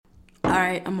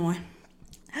right, I'm on.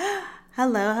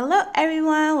 Hello,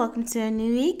 everyone. Welcome to a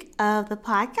new week of the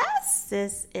podcast.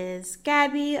 This is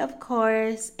Gabby, of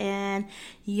course, and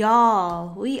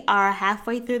y'all, we are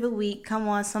halfway through the week. Come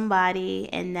on,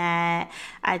 somebody. And that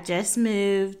I just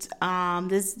moved.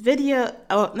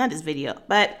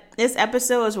 This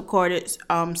episode was recorded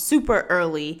super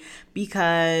early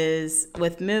because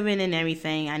with moving and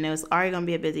everything, I know it's already gonna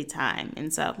be a busy time,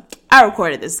 and so I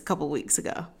recorded this a couple weeks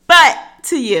ago. But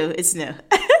to you, it's new.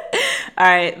 All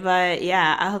right, but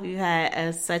yeah, I hope you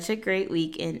had such a great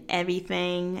week and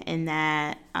everything, and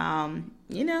that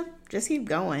just keep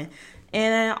going.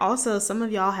 And then also, some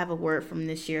of y'all have a word from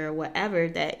this year or whatever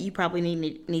that you probably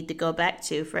need to go back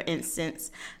to. For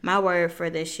instance, my word for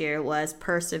this year was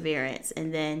perseverance,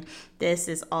 and then this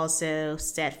is also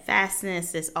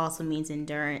steadfastness. This also means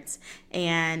endurance,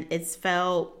 and it's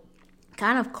felt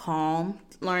kind of calm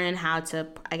learning how to,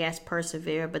 I guess,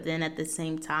 persevere, but then at the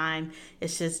same time,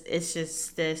 it's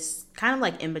just this kind of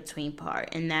like in between part.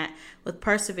 And that with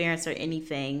perseverance or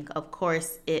anything, of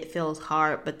course, it feels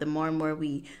hard, but the more and more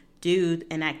we do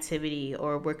an activity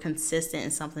or we're consistent in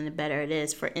something, the better it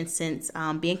is. For instance,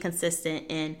 being consistent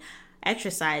in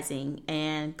exercising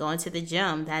and going to the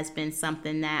gym, that's been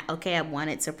something that, okay, I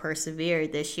wanted to persevere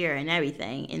this year and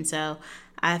everything. And so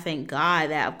I thank God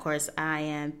that, of course, I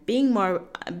am being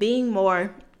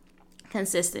more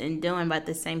consistent in doing, but at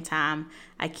the same time,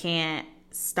 I can't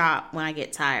stop when I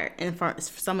get tired. And for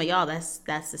some of y'all, that's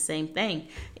the same thing.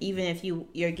 Even if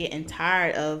you're getting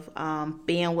tired of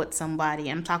being with somebody,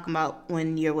 I'm talking about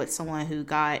when you're with someone who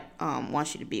God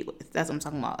wants you to be with. That's what I'm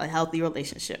talking about, a healthy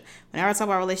relationship. Whenever I talk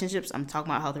about relationships, I'm talking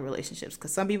about healthy relationships,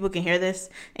 because some people can hear this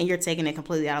and you're taking it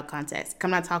completely out of context. I'm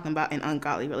not talking about an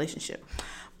ungodly relationship.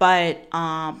 But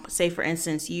say, for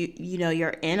instance, you're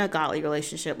in a godly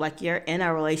relationship, like you're in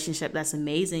a relationship that's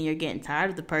amazing. You're getting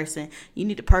tired of the person. You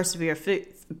need to persevere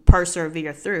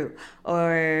through.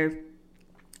 Or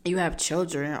you have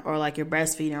children, or like you're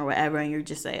breastfeeding or whatever, and you're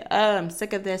just saying, oh, I'm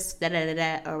sick of this,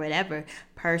 or whatever.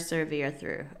 Persevere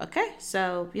through. Okay,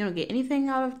 so if you don't get anything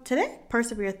out of today,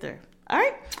 persevere through. All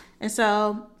right, and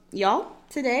so y'all,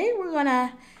 today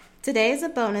is a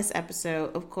bonus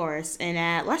episode, of course,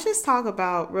 and let's just talk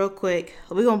about real quick.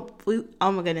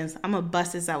 Oh my goodness, I'm gonna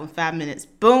bust this out in 5 minutes.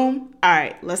 Boom. All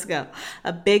right, let's go.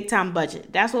 A big time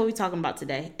budget. That's what we're talking about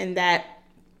today. And that,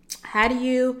 how do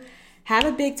you have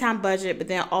a big time budget, but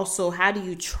then also how do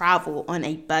you travel on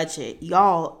a budget?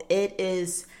 Y'all, it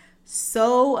is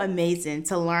so amazing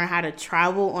to learn how to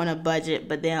travel on a budget,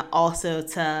 but then also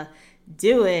to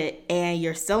do it and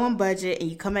you're still on budget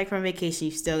and you come back from vacation,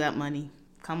 you still got money.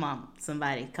 Come on,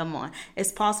 somebody. Come on.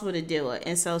 It's possible to do it.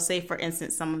 And so, say, for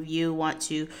instance, some of you want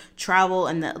to travel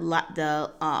in the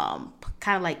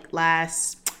kind of like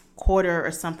last quarter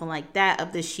or something like that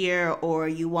of this year, or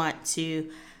you want to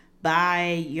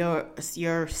buy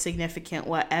your significant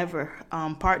whatever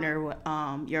partner,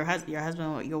 your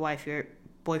husband, your wife, your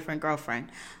boyfriend, girlfriend,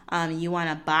 you want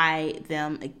to buy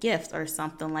them a gift or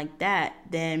something like that,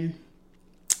 then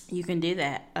you can do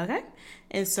that. Okay.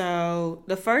 And so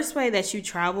the first way that you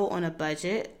travel on a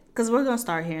budget, because we're going to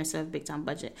start here instead of big time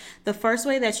budget. The first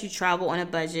way that you travel on a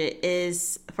budget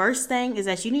is, first thing is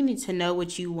that you need to know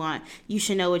what you want. You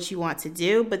should know what you want to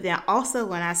do. But then also,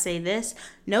 when I say this,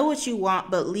 know what you want,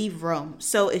 but leave room.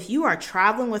 So if you are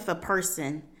traveling with a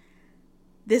person,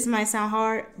 this might sound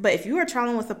hard, but if you are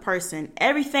traveling with a person,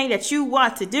 everything that you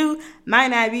want to do might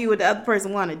not be what the other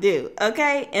person want to do,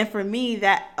 okay? And for me,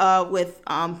 that with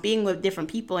being with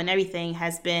different people and everything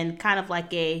has been kind of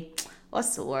like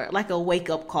like a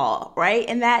wake-up call, right?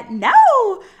 And that, no,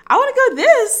 I want to go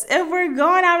this if we're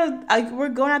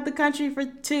going out the country for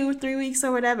 2 or 3 weeks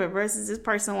or whatever, versus this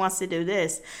person wants to do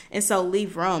this. And so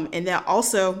leave room. And then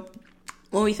also,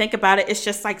 when we think about it, it's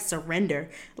just like surrender.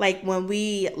 Like when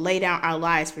we lay down our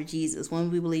lives for Jesus, when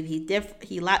we believe he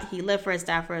lived for us,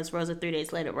 died for us, rose up 3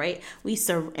 days later, right? We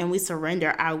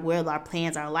surrender our will, our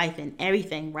plans, our life, and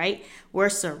everything, right? We're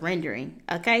surrendering,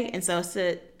 okay? And so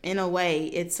in a way,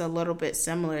 it's a little bit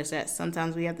similar. Is that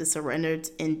sometimes we have to surrender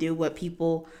and do what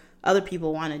other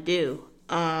people want to do.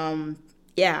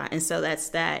 Yeah, and so that's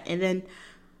that. And then,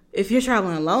 if you're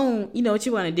traveling alone, you know what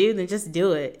you want to do, then just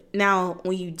do it. Now,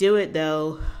 when you do it,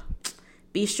 though,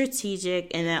 be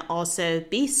strategic and then also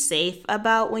be safe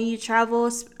about when you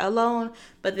travel alone.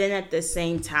 But then at the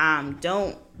same time,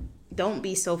 don't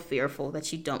be so fearful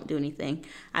that you don't do anything.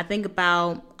 I think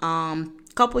about a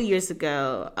couple years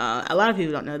ago, a lot of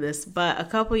people don't know this, but a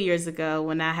couple years ago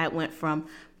when I had went from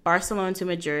Barcelona to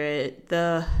Madrid,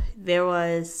 there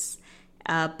was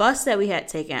bus that we had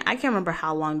taken. I can't remember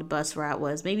how long the bus ride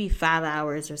was, maybe 5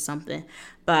 hours or something.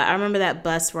 But I remember that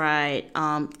bus ride,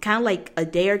 kind of like a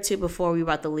day or two before we were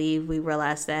about to leave, we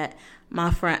realized that my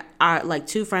friend, like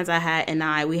two friends I had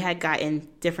and we had gotten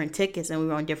different tickets and we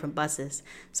were on different buses.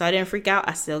 So I didn't freak out.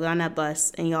 I still got on that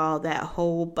bus, and y'all, that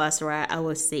whole bus ride, I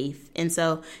was safe. And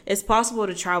so it's possible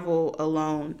to travel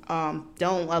alone.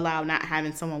 Don't allow not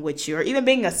having someone with you, or even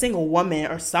being a single woman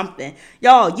or something.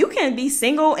 Y'all, you can be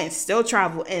single and still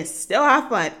travel and still have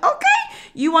fun. Okay?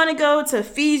 You want to go to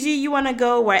Fiji, you want to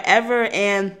go wherever,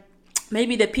 and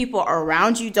maybe the people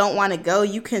around you don't want to go,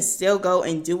 you can still go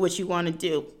and do what you want to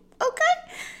do.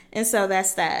 Okay. And so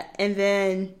that's that. And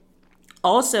then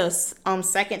also,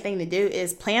 second thing to do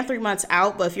is plan 3 months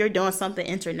out. But if you're doing something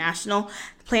international,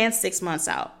 plan 6 months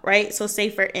out, right? So say,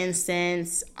 for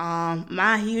instance,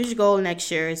 my huge goal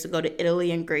next year is to go to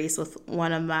Italy and Greece with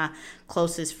one of my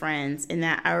closest friends. And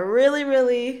that I really,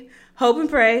 really hope and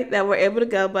pray that we're able to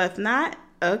go. But if not,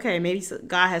 okay, maybe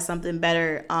God has something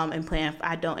better in plan if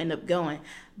I don't end up going.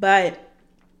 But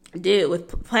dude,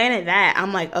 with planning that,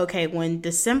 I'm like, okay, when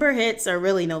December hits, or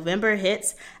really November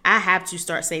hits, I have to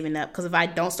start saving up. Because if I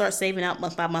don't start saving up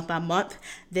month by month by month,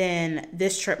 then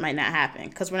this trip might not happen.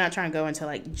 Because we're not trying to go until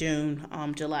like June,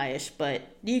 July-ish. But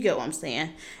you get what I'm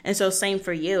saying. And so same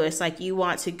for you. It's like you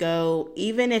want to go,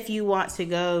 even if you want to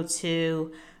go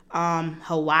to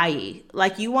Hawaii,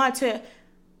 like you want to.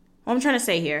 What I'm trying to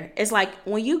say here is, like,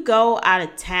 when you go out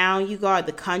of town, you go out of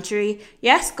the country,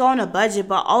 yes, go on a budget,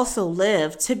 but also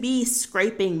live. To be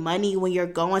scraping money when you're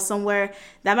going somewhere,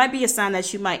 that might be a sign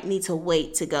that you might need to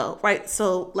wait to go, right?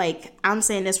 So, like, I'm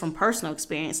saying this from personal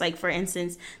experience. Like, for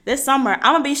instance, this summer,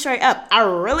 I'm gonna be straight up. I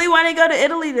really want to go to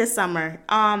Italy this summer.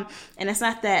 And it's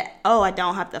not that, I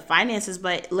don't have the finances,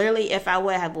 but literally, if I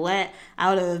would have went,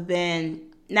 I would have been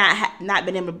not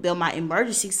been able to build my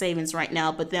emergency savings right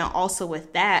now. But then also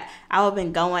with that, I would have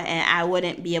been going and I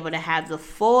wouldn't be able to have the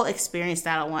full experience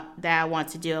that I want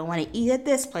to do. I want to eat at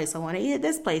this place. I want to eat at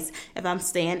this place. If I'm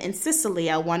staying in Sicily,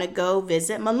 I want to go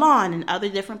visit Milan and other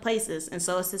different places. And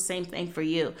so it's the same thing for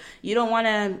you. You don't want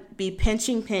to be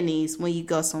pinching pennies when you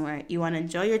go somewhere. You want to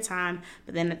enjoy your time,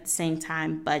 but then at the same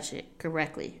time, budget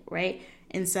correctly, right?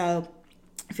 And so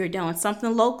if you're doing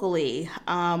something locally,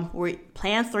 we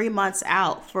plan 3 months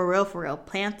out, for real,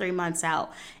 plan 3 months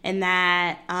out. And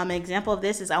that an example of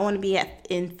this is I want to be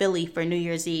in Philly for New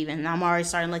Year's Eve, and I'm already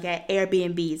starting to look at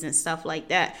Airbnbs and stuff like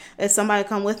that. If somebody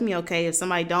come with me, okay. If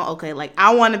somebody don't, okay. Like,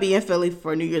 I want to be in Philly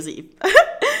for New Year's Eve.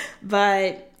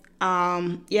 But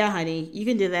yeah, honey, you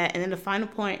can do that. And then the final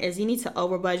point is you need to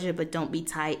over budget, but don't be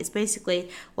tight. It's basically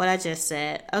what I just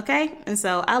said. Okay. And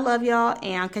so I love y'all,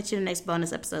 and I'll catch you in the next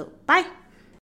bonus episode. Bye.